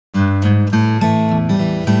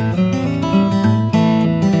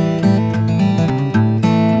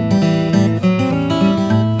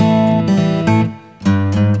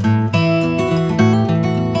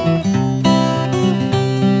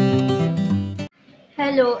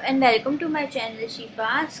Hello and welcome to my channel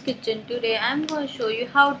Shifa's Kitchen. Today I am going to show you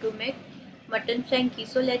how to make mutton Frankie.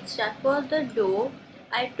 So let's start. For the dough,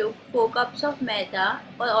 I took 4 cups of maida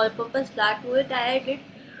or all-purpose flour. To it I added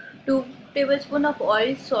 2 tablespoons of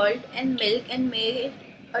oil, salt and milk and made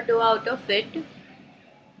a dough out of it.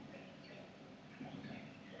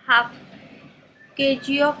 Half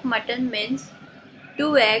kg of mutton mince,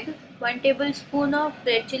 2 eggs, 1 tablespoon of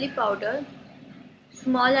red chili powder,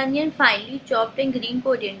 small onion finely chopped and green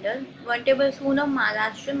coriander, 1 tablespoon of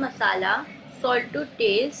Maharashtrian masala, salt to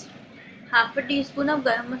taste, half a teaspoon of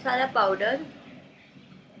garam masala powder,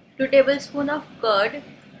 2 tablespoons of curd,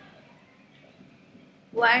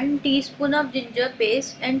 1 teaspoon of ginger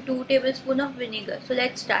paste and 2 tablespoons of vinegar. So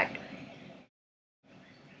let's start.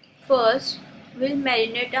 First, we'll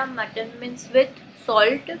marinate our mutton mince with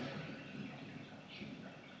salt,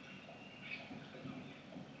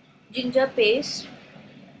 ginger paste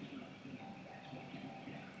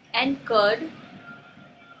and curd,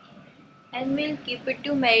 and we'll keep it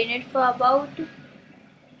to marinate for about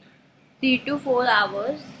 3 to 4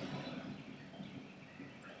 hours.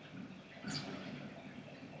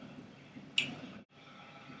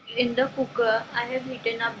 In the cooker, I have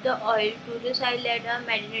heated up the oil. To this, I'll add a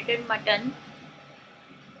marinated mutton.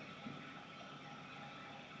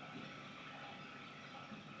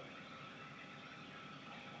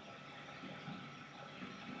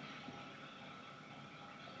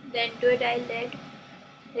 Then to it, I'll add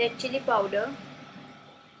red chili powder.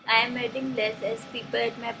 I am adding less as people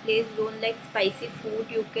at my place don't like spicy food.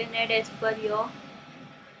 You can add as per your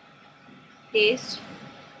taste.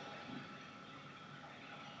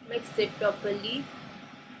 Mix it properly.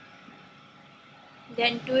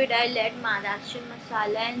 Then to it, I'll add Maharashtrian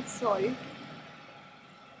masala and salt.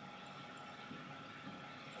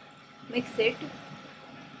 Mix it.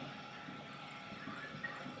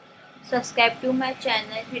 Subscribe to my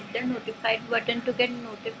channel, hit the notified button to get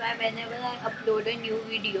notified whenever I upload a new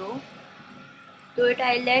video. To it,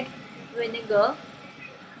 I'll add vinegar.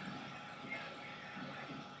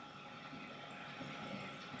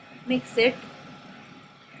 Mix it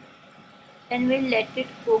and we'll let it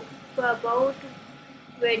cook for about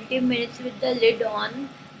 20 minutes with the lid on,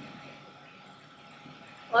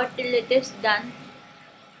 or till it is done,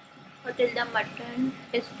 or till the mutton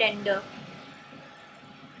is tender.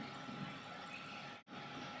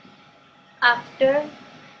 After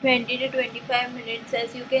 20 to 25 minutes,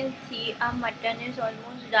 as you can see, our mutton is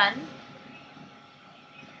almost done.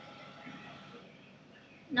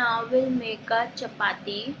 Now we'll make a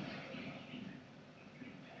chapati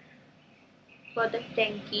for the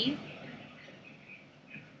Frankie.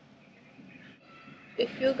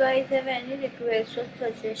 If you guys have any requests or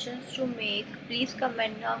suggestions to make, please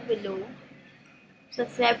comment down below.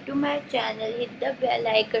 Subscribe to my channel, hit the bell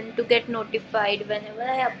icon to get notified whenever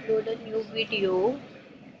I upload a new video.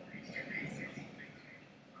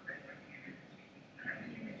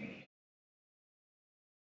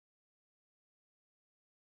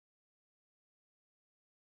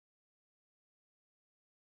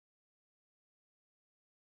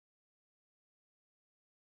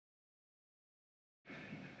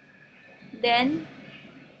 Then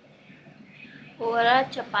over a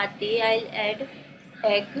chapati, I'll add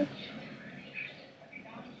egg.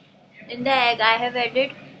 In the egg, I have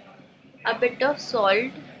added a bit of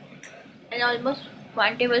salt and almost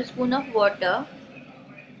 1 tablespoon of water.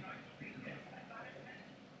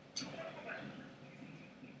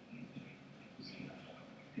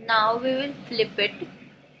 Now we will flip it.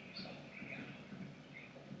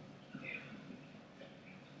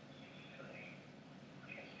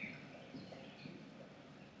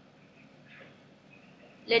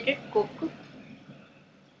 Let it cook.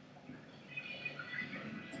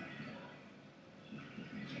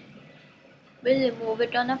 We'll remove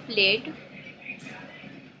it on a plate.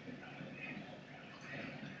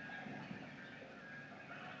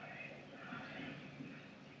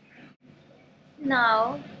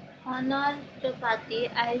 Now on our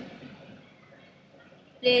chapati, I'll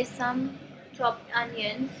place some chopped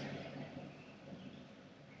onions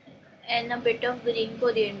and a bit of green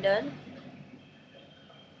coriander.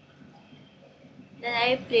 Then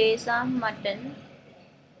I place some mutton.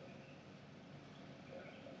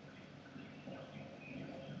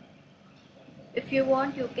 If you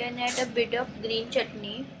want, you can add a bit of green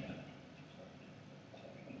chutney.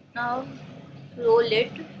 Now roll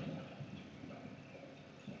it.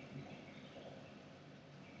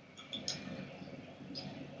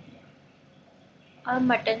 Our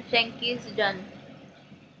mutton Frankie is done.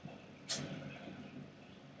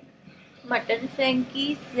 Mutton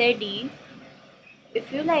Frankie is ready.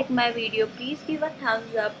 If you like my video, please give a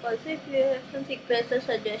thumbs up. Also, if you have some requests or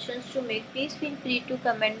suggestions to make, please feel free to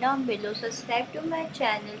comment down below. Subscribe to my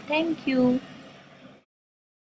channel. Thank you.